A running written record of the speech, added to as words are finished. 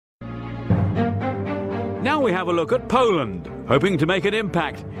Now we have a look at Poland, hoping to make an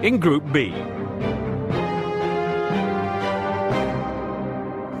impact in Group B.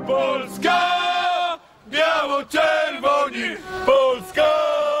 Polska, biało-czerwoni! Polska,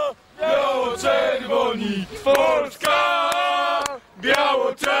 biało-czerwoni! Polska,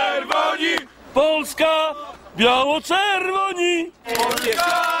 biało-czerwoni! Polska, biało-czerwoni!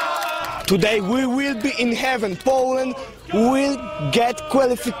 Today we will be in heaven. Poland will get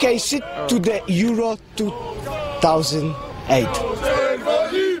qualification to the Euro 2008.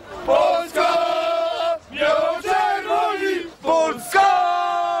 Biało-czerwoni! Polska, biało-czerwoni!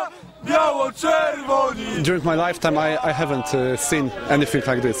 Polska, biało-czerwoni! During my lifetime I haven't seen anything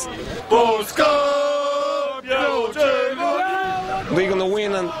like this. Polska, biało-czerwoni! We're gonna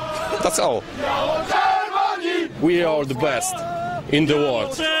win and that's all. Biało-czerwoni! We are the best in the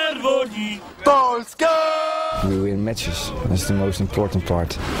world. Czerwoni! Polska! We win matches. That's the most important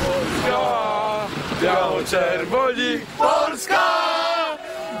part. Polska! Biało-czerwoni! Polska!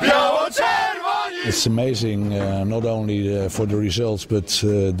 Biało-czerwoni! It's amazing, not only for the results, but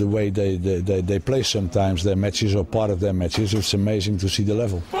the way they play sometimes their matches or part of their matches. It's amazing to see the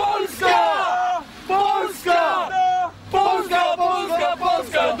level. Polska! Polska! Polska, Polska,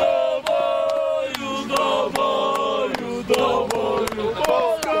 Polska! Do boju, do boju, do boju!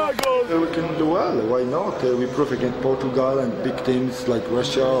 Polska! We can do well, why not? We proved against Portugal and big teams like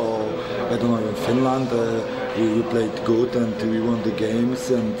Russia or, I don't know, even Finland. We played good and we won the games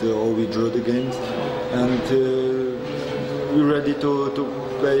and or we drew the games. And we're ready to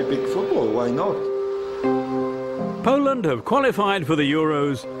play big football, why not? Poland have qualified for the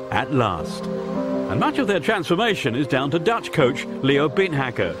Euros at last. And much of their transformation is down to Dutch coach Leo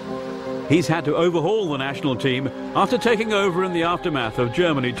Beenhakker. He's had to overhaul the national team after taking over in the aftermath of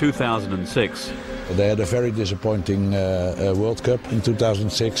Germany 2006. They had a very disappointing World Cup in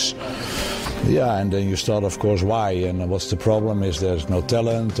 2006. Yeah, and then you start, of course, why and what's the problem? Is there's no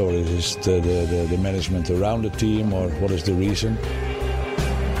talent, or is it the management around the team, or what is the reason?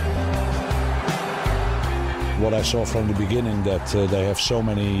 What I saw from the beginning, that they have so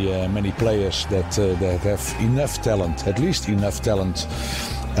many players that have enough talent, at least enough talent,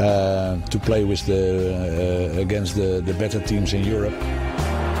 to play with against the better teams in Europe.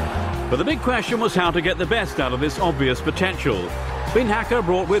 But the big question was how to get the best out of this obvious potential. Beenhakker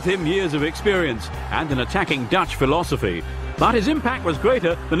brought with him years of experience and an attacking Dutch philosophy, but his impact was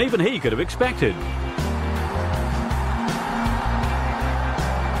greater than even he could have expected.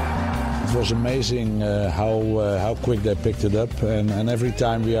 It was amazing how quick they picked it up, and every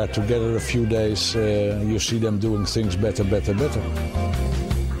time we are together a few days, you see them doing things better.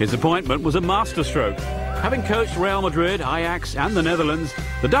 His appointment was a masterstroke. Having coached Real Madrid, Ajax and the Netherlands,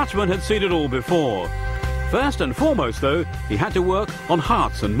 the Dutchman had seen it all before. First and foremost, though, he had to work on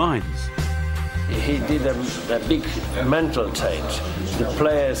hearts and minds. He did a big mental change. The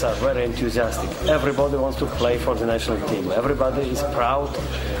players are very enthusiastic. Everybody wants to play for the national team. Everybody is proud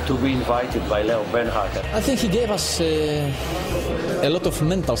to be invited by Leo Beenhakker. I think he gave us a lot of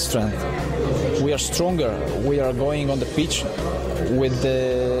mental strength. We are stronger. We are going on the pitch with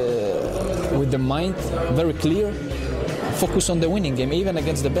the mind very clear, focus on the winning game, even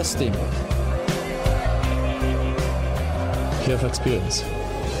against the best team. You have experience,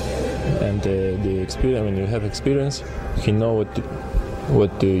 and the experience. When you have experience, you can know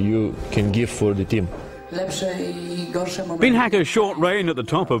what you can give for the team. Beenhakker's short reign at the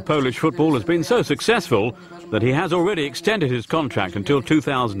top of Polish football has been so successful that he has already extended his contract until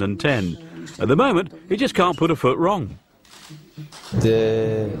 2010. At the moment, he just can't put a foot wrong.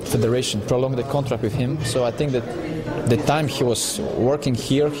 The federation prolonged the contract with him, so I think that the time he was working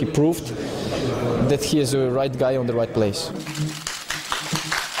here, he proved that he is the right guy on the right place.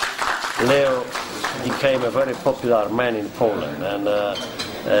 Leo became a very popular man in Poland, and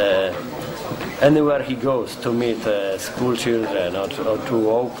anywhere he goes to meet school children, or to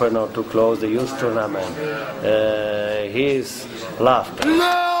open or to close the youth tournament, he is loved.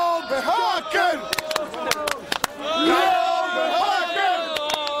 Leo Beenhakker! Leo Beenhakker!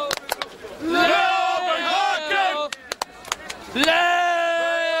 Leo Beenhakker! Leo!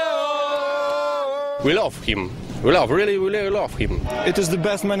 We love him. We really love him. It is the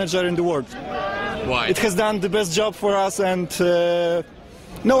best manager in the world. Why? It has done the best job for us, and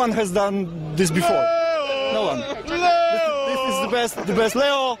no one has done this before. No one. This is the best.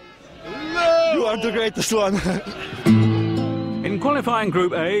 Leo, you are the greatest one. In qualifying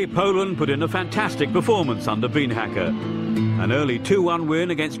Group A, Poland put in a fantastic performance under Beenhakker. An early 2-1 win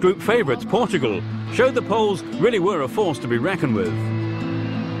against group favourites Portugal showed the Poles really were a force to be reckoned with.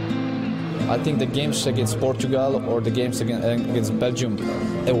 I think the games against Portugal or the games against Belgium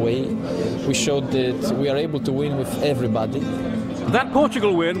away, we showed that we are able to win with everybody. That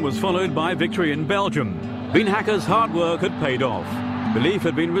Portugal win was followed by victory in Belgium. Beenhakker's hard work had paid off. Belief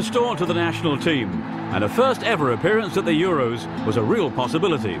had been restored to the national team, and a first ever appearance at the Euros was a real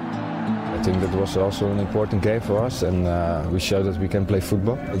possibility. I think that was also an important game for us, and we showed that we can play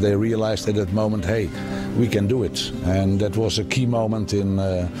football. They realized at that moment, hey, we can do it, and that was a key moment in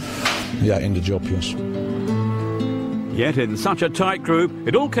the job, yes. Yet in such a tight group,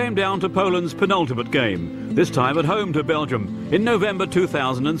 it all came down to Poland's penultimate game, this time at home to Belgium in November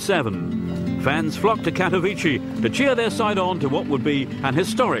 2007. Fans flocked to Katowice to cheer their side on to what would be an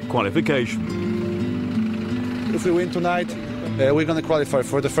historic qualification. If we win tonight, we're going to qualify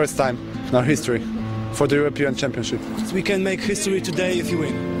for the first time in our history for the European Championship. We can make history today if you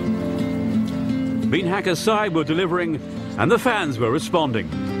win. Beenhakker's side were delivering, and the fans were responding.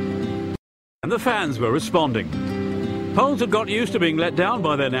 Poles had got used to being let down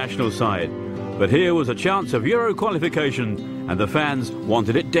by their national side, but here was a chance of Euro qualification, and the fans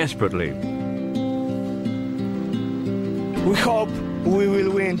wanted it desperately. We hope we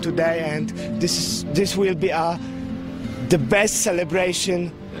will win today, and this will be the best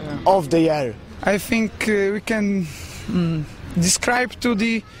celebration of the year. I think we can describe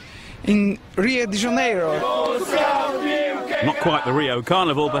in Rio de Janeiro. Not quite the Rio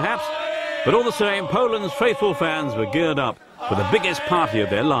Carnival, perhaps, but all the same, Poland's faithful fans were geared up for the biggest party of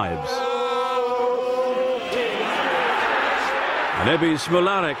their lives. And Ebi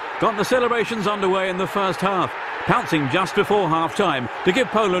Smolarek got the celebrations underway in the first half, pouncing just before half-time to give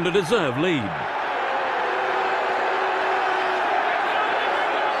Poland a deserved lead.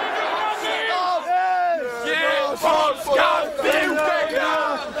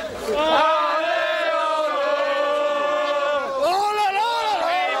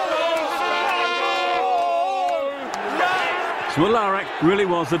 Smolarek really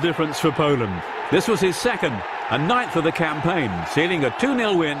was the difference for Poland. This was his second and ninth of the campaign, sealing a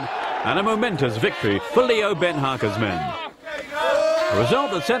 2-0 win and a momentous victory for Leo Beenhakker's men. A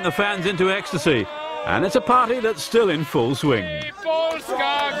result that sent the fans into ecstasy, and it's a party that's still in full swing.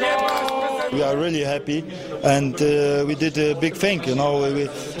 We are really happy, and we did a big thing, you know.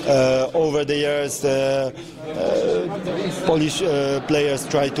 Over the years, Polish players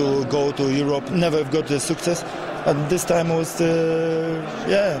try to go to Europe, never got the success, and this time was,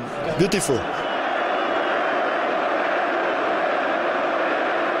 beautiful.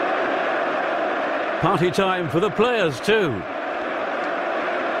 Party time for the players too.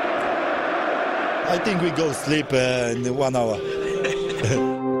 I think we go sleep in 1 hour.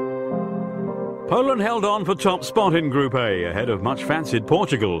 Poland held on for top spot in Group A, ahead of much fancied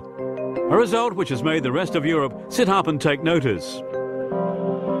Portugal. A result which has made the rest of Europe sit up and take notice.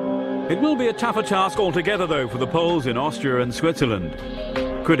 It will be a tougher task altogether, though, for the Poles in Austria and Switzerland.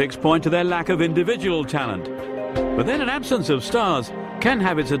 Critics point to their lack of individual talent. But then an absence of stars can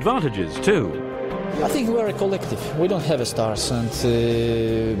have its advantages too. I think we are a collective. We don't have stars, and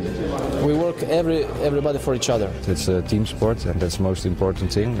we work everybody for each other. It's a team sport, and that's the most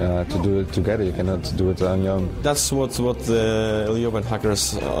important thing. To do it together, you cannot do it on your own. That's what Leo Beenhakker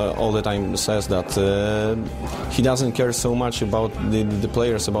all the time says, that he doesn't care so much about the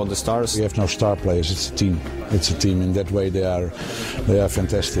players, about the stars. We have no star players. It's a team. It's a team. In that way, they are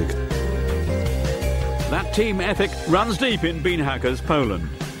fantastic. That team ethic runs deep in Beenhakker's Poland.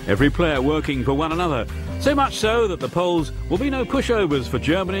 Every player working for one another, so much so that the Poles will be no pushovers for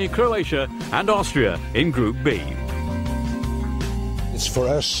Germany, Croatia and Austria in Group B. It's for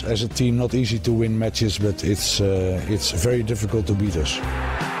us as a team not easy to win matches, but it's very difficult to beat us.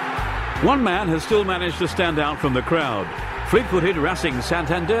 One man has still managed to stand out from the crowd. Fleet-footed Racing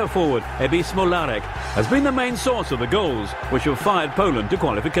Santander forward Ebi Smolarek has been the main source of the goals which have fired Poland to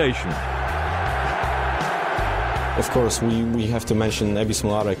qualification. Of course, we have to mention Ebi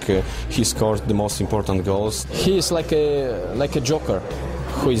Smolarek. He scored the most important goals. He is like a joker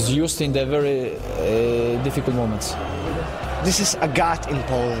who is used in the very difficult moments. This is a god in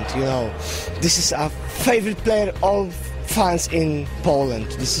Poland, you know. This is a favorite player of fans in Poland.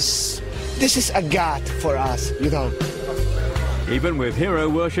 This is a god for us, you know. Even with hero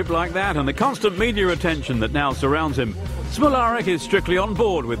worship like that and the constant media attention that now surrounds him, Smolarek is strictly on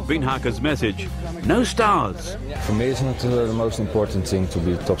board with Beenhakker's message. No stars. For me, it's not the most important thing to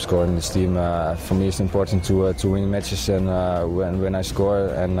be the top scorer in this team. For me, it's important to win matches, and when I score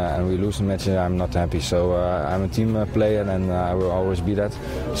and we lose a match, I'm not happy. So I'm a team player, and I will always be that.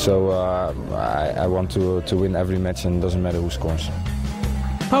 So I want to win every match, and it doesn't matter who scores.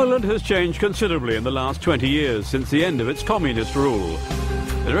 Poland has changed considerably in the last 20 years since the end of its communist rule.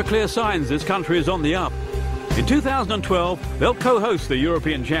 there are clear signs this country is on the up. In 2012, they'll co-host the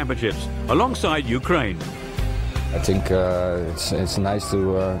European Championships alongside Ukraine. I think it's nice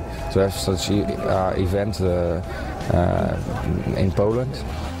to have such event in Poland.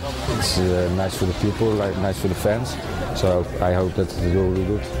 It's nice for the people, nice for the fans. So I hope that it will be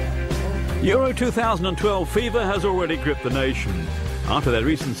good. Euro 2012 fever has already gripped the nation. After their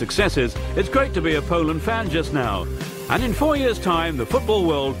recent successes, it's great to be a Poland fan just now. And in 4 years' time, the football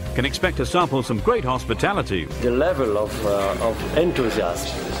world can expect to sample some great hospitality. The level of enthusiasm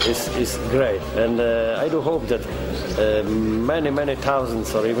is great, and I do hope that many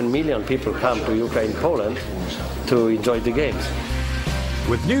thousands or even million people come to Ukraine, Poland to enjoy the games.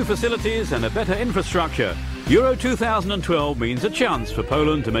 With new facilities and a better infrastructure, Euro 2012 means a chance for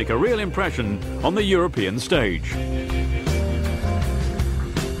Poland to make a real impression on the European stage.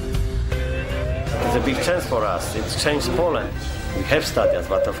 It's a big chance for us. It's changed Poland. We have stadiums,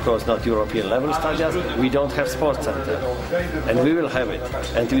 but of course not European level stadiums. We don't have sports center, and we will have it,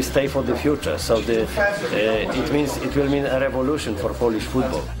 and we stay for the future. So it will mean a revolution for Polish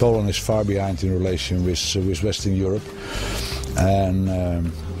football. Poland is far behind in relation with Western Europe, and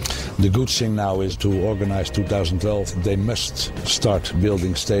the good thing now is to organize 2012. They must start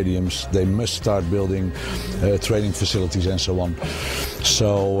building stadiums. They must start building training facilities and so on.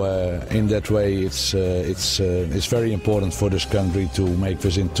 So in that way, it's very important for this country to make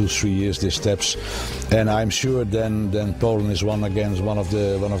within 2-3 years these steps. And I'm sure then Poland is one of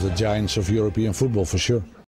the giants of European football for sure.